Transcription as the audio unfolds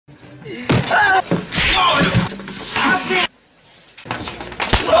Go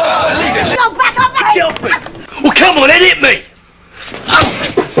back on me! Get off me! Well, come on, then hit me!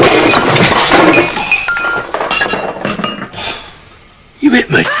 You hit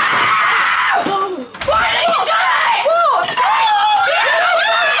me! Why did you do it? What?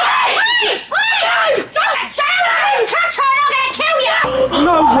 Touch her and I'm gonna kill you!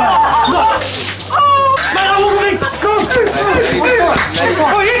 No way! No! Man, I want me! Go!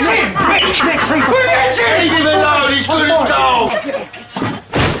 Oh, hit him! Hit him! Leave him alone, he's good as gold!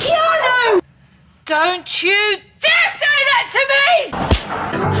 Keanu! Don't you dare say that to me!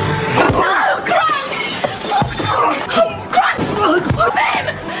 No, Grant! Grant! Of him!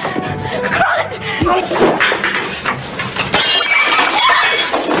 Grant!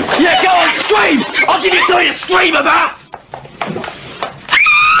 Yeah, go on, scream! I'll give you something to scream about!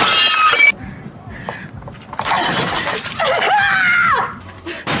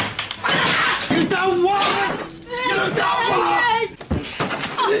 You don't want it! You don't want it!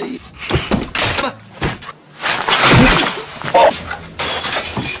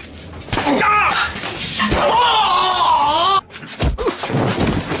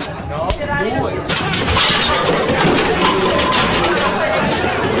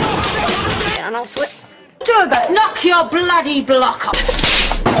 And I'll switch. Do about knock your bloody block off.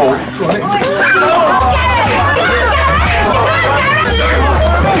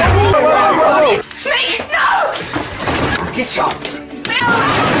 Me, no! Get up!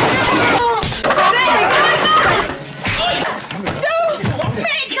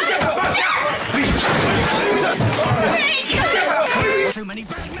 Too many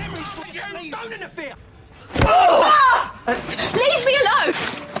bad memories for you. Don't interfere. Leave me alone!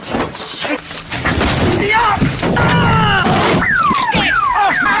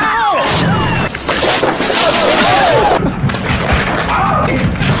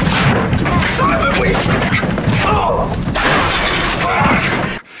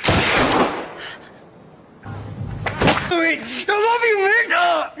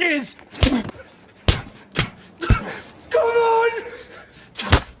 Darkness! Come on!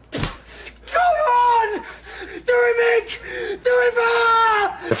 Come on! Do it, Mick! Do it,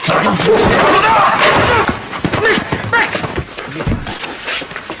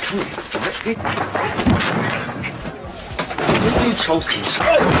 What are you talking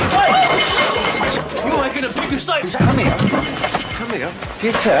about? You're making a big mistake! Come here. Come here.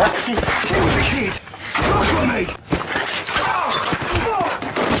 Get out. She was a kid! Look at me!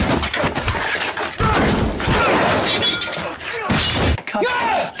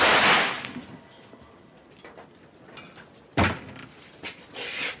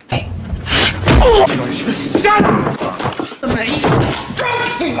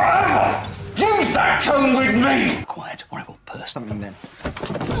 Yeah! Use that tongue with me! Quiet, horrible person. Something then. I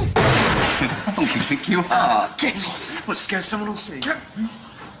don't you think you are. Get off! What, scared someone will see?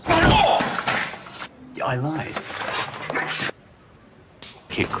 I lied.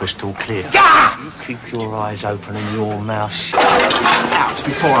 Keep crystal clear. Ah! You keep your eyes open and your mouth shut. Out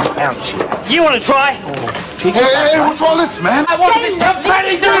before I bounce you. You want to try? Hey, what's all this, man? I want this to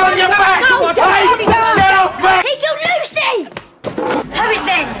penny down on your back! No, Hey, get off me! He killed Lucy! Have it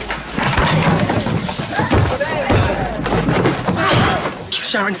then!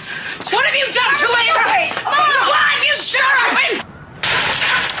 Sharon, what have you done to him? What have you done to him?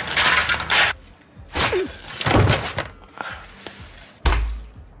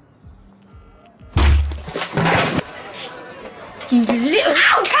 You little...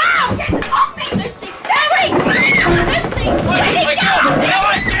 Ow! Ow! Get off me, Lucy! Lucy! Lucy! Get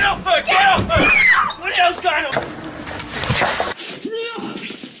off her! Get off her! What the hell's going on? No!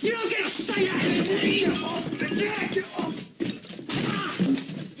 You don't get to say that to me! Get off! Get off!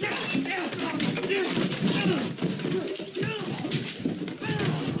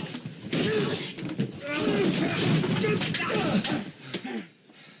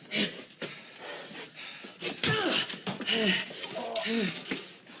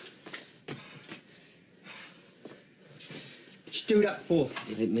 What'd you do that for?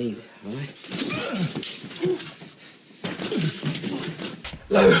 You didn't mean it, right?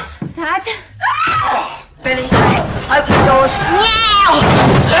 Lou. Dad? Billy, open the doors now!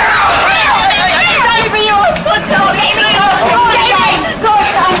 It's only for your good dog. Let me off! Go on,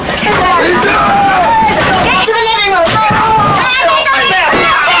 son. Get to the living room.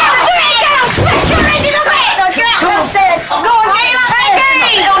 Smash your head in the bed. Get up downstairs. Go on, get him up there.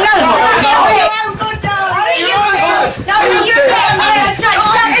 Oh, no. Oh, good dog. No, you're better.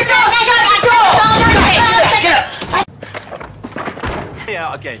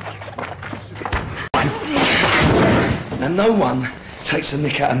 Out again. And no one takes a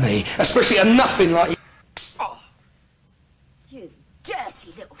nick out of me, especially a nothing like you. You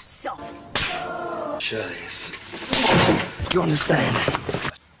dirty little sod. Shirley, you understand?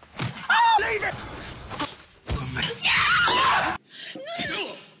 Leave it!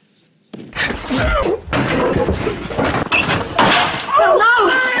 Oh, no!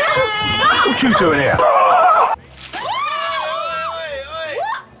 What you doing here?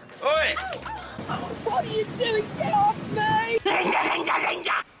 What are you doing? Get off me!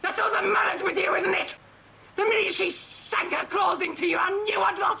 Linda! That's all that matters with you, isn't it? The minute she sank her claws into you, I knew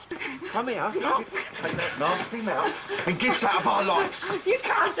I'd lost. Come here. Take that nasty mouth and get out of our lives. You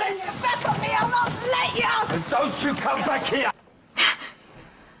can't turn your back on me, I'll not let you! And don't you come back here!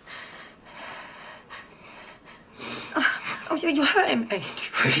 Oh, you're hurting me. You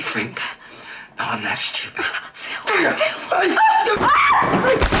really think I'm that stupid?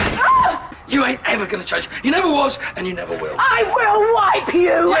 You ain't ever gonna change. You never was, and you never will. I will wipe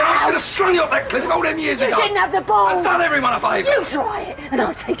you I should out! have slung you up that cliff all them years You ago. didn't have the balls! I've done everyone a favour. You try it, and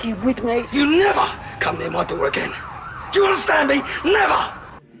I'll take you with me. You never come near my door again. Do you understand me? Never!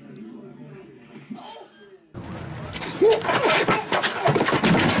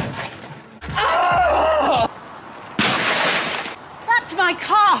 That's my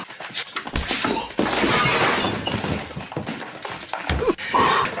car!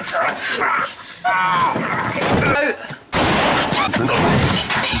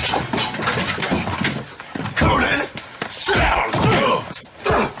 Come on, then. Sit down.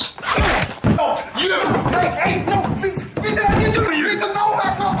 Hey, no, you need to know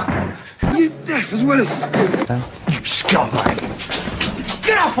that. You deaf as well as... You scumbag!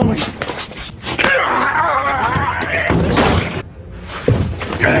 Get off of me!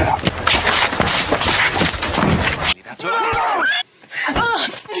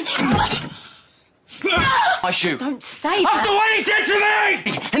 My shoe. Don't say After what he did to me!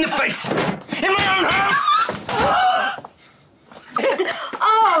 In the face! In my own house!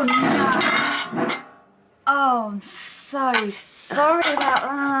 Oh, no. Oh, I'm so sorry about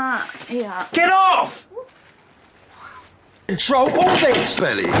that. Yeah. Get off! Control all this!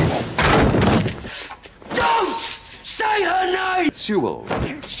 Belly. Don't say her name! Sewell. Get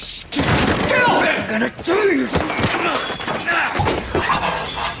off it! I'm gonna do you!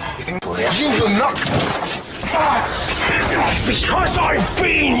 You will not. Because I've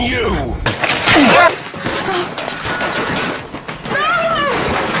been you!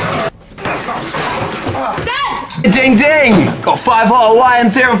 Ding ding! Got 5 hot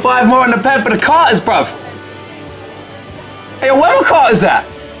Hawaiians here and 5 more in the pen for the Carters, bruv. Hey, where are Carters at?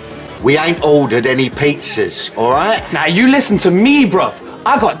 We ain't ordered any pizzas, alright? Now you listen to me, bruv.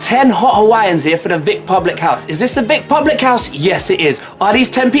 I got 10 hot Hawaiians here for the Vic Public House. Is this the Vic Public House? Yes, it is. Are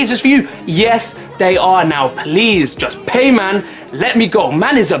these 10 pizzas for you? Yes, they are. Now, please, just pay, man. Let me go.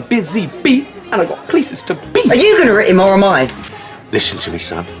 Man is a busy bee, and I got places to be. Are you gonna hit him or am I? Listen to me,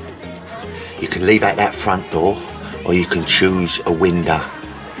 son. You can leave out that front door, or you can choose a window.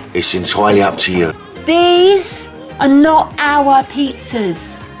 It's entirely up to you. These are not our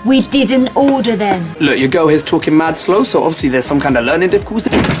pizzas. We didn't order them. Look, your girl here's talking mad slow, so obviously there's some kind of learning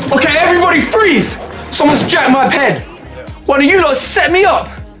difficulty. Okay, everybody freeze! Someone's jacked my head. One of you lot set me up.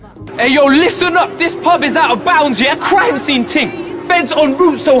 Hey, yo, listen up. This pub is out of bounds, yeah? Crime scene ting. Feds en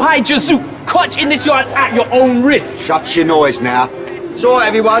route, so hide your zoot. Catch in this yard at your own risk. Shut your noise now. It's alright,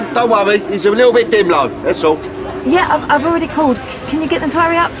 everyone. Don't worry. He's a little bit dim low, that's all. Yeah, I've already called. Can you get them to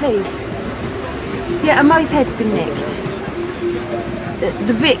hurry up, please? Yeah, a moped's been nicked.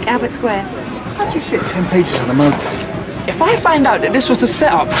 The Vic, Albert Square. How'd you fit 10 pizzas on a moped? If I find out that this was a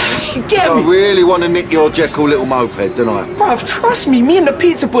setup, you get me? I really want to nick your Jekyll little moped, don't I? Bruv, trust me and the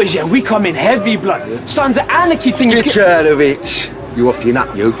pizza boys, yeah, we come in heavy blood. Sons of anarchy ting. Get out of it. You off your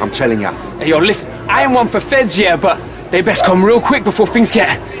nut, you. I'm telling you. Hey, yo, listen, I ain't one for feds, yeah, but they best come real quick before things get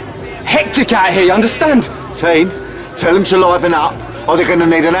hectic out here, you understand? Team, tell them to liven up, or they're going to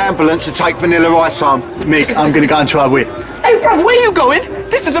need an ambulance to take Vanilla Ice home. Mick, I'm going to go and try with. Hey, bruv, where you going?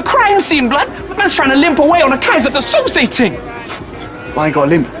 This is a crime scene, blood. Man's trying to limp away on a Kaiser's associating. I ain't got a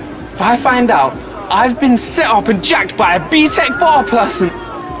limp. If I find out I've been set up and jacked by a B-Tech bar person,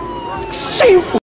 shameful.